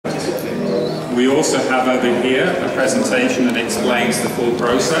We also have over here a presentation that explains the full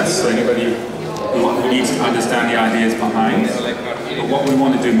process, so anybody who needs to understand the ideas behind. But what we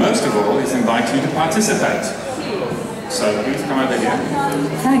want to do most of all is invite you to participate. So please come over here.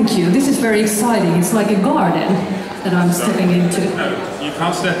 Thank you. This is very exciting. It's like a garden that I'm stepping into. No, you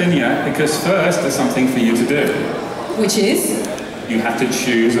can't step in yet because first there's something for you to do. Which is? You have to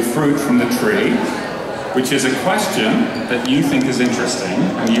choose a fruit from the tree, which is a question that you think is interesting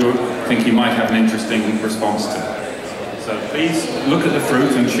and you think you might have an interesting response to. So please look at the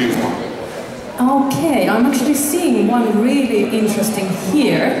fruit and choose one. Okay, I'm actually seeing one really interesting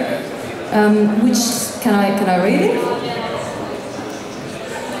here. Which can I read it?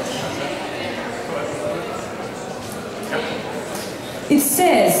 It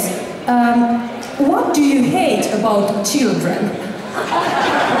says, what do you hate about children?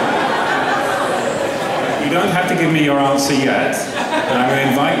 You don't have to give me your answer yet, but I'm going to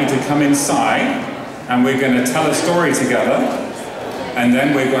invite you to come inside and we're going to tell a story together and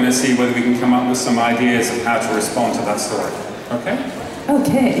then we're going to see whether we can come up with some ideas of how to respond to that story. Okay?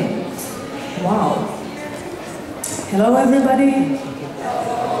 Okay. Wow. Hello everybody.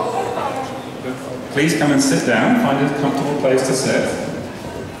 Please come and sit down, find a comfortable place to sit.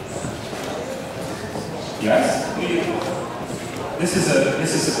 Yes? This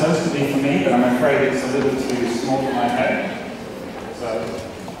is supposed to be for me, but I'm afraid it's a little too small for my head. So,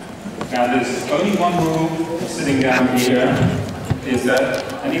 now there's only one rule sitting down here, is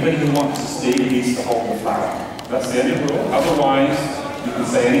that anybody who wants to speak needs to hold the flower. That's the only rule. Otherwise, you can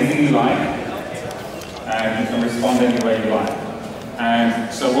say anything you like, and you can respond any way you like.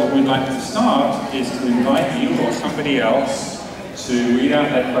 And so what we'd like to start is to invite you or somebody else to read out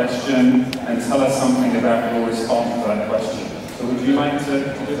that question and tell us something about your response to that question. So would you like to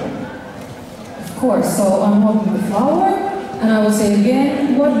do that? Of course, so I'm holding the flower, and I will say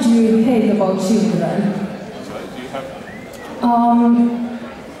again, what do you hate about children? So do you have...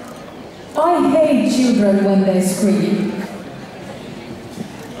 I hate children when they scream.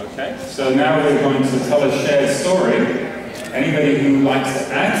 Okay, so now we're going to tell a shared story. Anybody who likes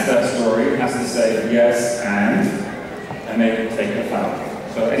to add to that story has to say yes and they take the flower.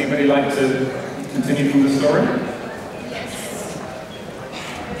 So anybody like to continue from the story?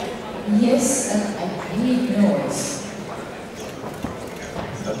 Yes, and I hate noise.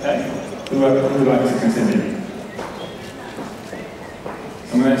 Okay, who would like to continue?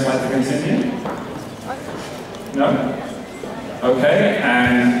 Someone else like to continue? No? Okay,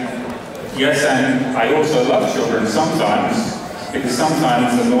 and yes, and I also love children sometimes, because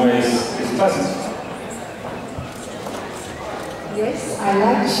sometimes the noise is pleasant. Yes, I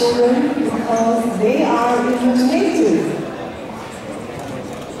like children because they are imaginative.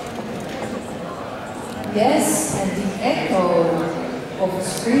 Yes, and the echo of the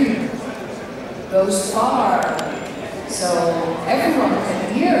scream goes far, so everyone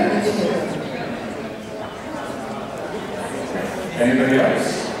can hear the children. Anybody else?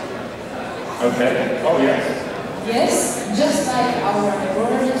 Okay. Oh, yes. Yes, just like our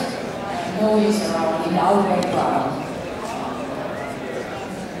word noise around in our background.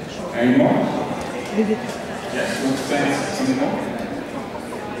 Any more? Yes, you want to say something more?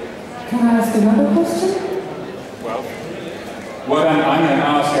 Can I ask another question? Well, I'm going to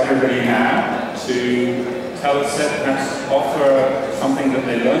ask everybody now to tell us, perhaps offer something that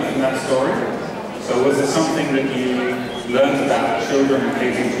they learned from that story. So was there something that you learned about children and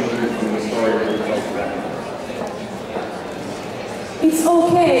hating children from the story that we told today? It's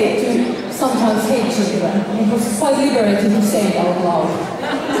okay to sometimes hate children. It was quite liberating to say it out loud.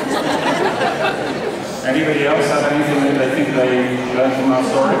 Anybody else have anything that they think they learned from our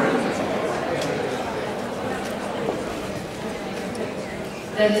story?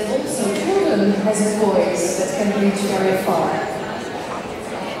 That also children has a voice that can reach very far.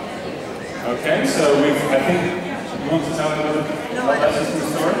 Okay, so I think you want to tell a little bit about that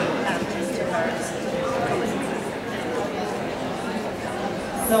story?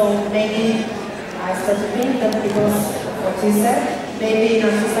 So maybe I start to think that because what you said, maybe in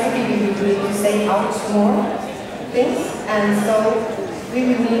our society we will need to say out more things, and so we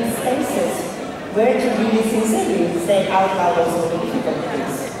will need spaces where to really sincerely say out loud also the difficult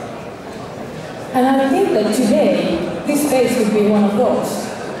things. And I think that today, this space would be one of those.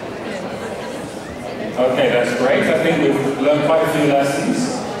 Okay, that's great. I think we've learned quite a few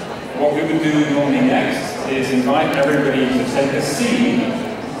lessons. What we would do normally next is invite everybody to take a seed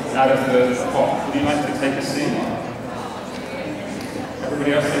out of the pot. Would you like to take a seed?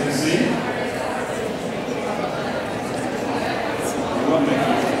 Everybody else take a seed? You won't make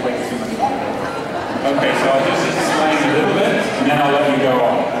you wait too much longer. Okay, so I'll just explain a little bit and then I'll let you go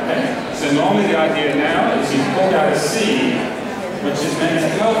on. Okay? So normally the idea now is you pull out a seed, which is meant to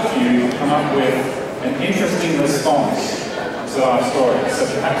help you come up with an interesting response to our story. So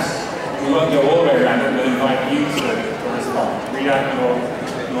perhaps we won't go all the way around it, but invite you to respond. Read out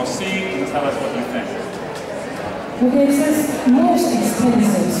your seed and tell us what you think. Okay, it says most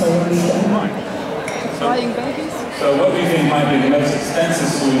expensive solution. Right. Flying babies? So what do you think might be the most expensive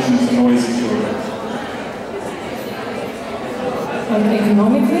solution to noisy children?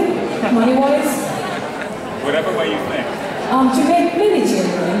 Economically? Money-wise? Whatever way you think. To make many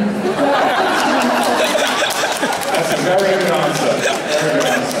children. That's a very good answer. Very good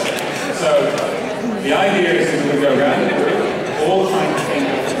answer. So the idea is that we go around it, all trying to think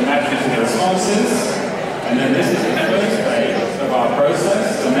of imaginative responses, and then this is the first stage of our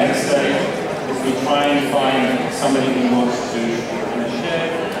process. The next stage is we try and find somebody who wants to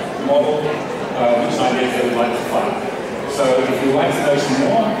share, model, which ideas they would like to find. So if you'd like to know some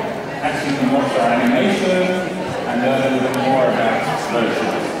more, actually you can watch our animation and learn a little bit more about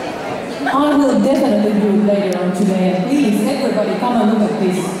explosions. I will definitely do it later on today. And please, everybody, come and look at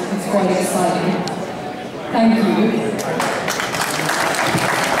this. It's quite exciting. Thank you.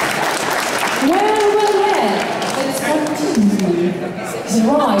 Let's continue.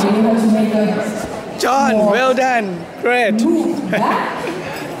 Right, you have to make a John, well done. Great. move back.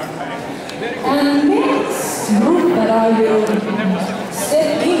 And next group that I will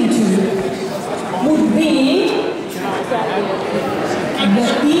step into would be the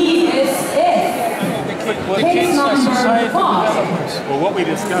ESF. Case number 5. Well, what we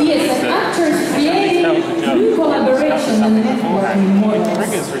discovered Yes, is that actors creating new collaboration and networking models.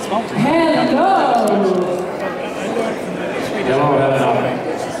 Hello! Hello,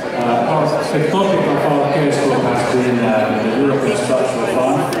 the topic of our case group has been the European Structural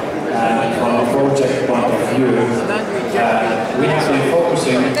Fund, and from a project point of view, we have been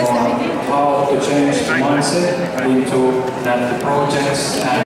focusing on how to change the mindset into that the projects and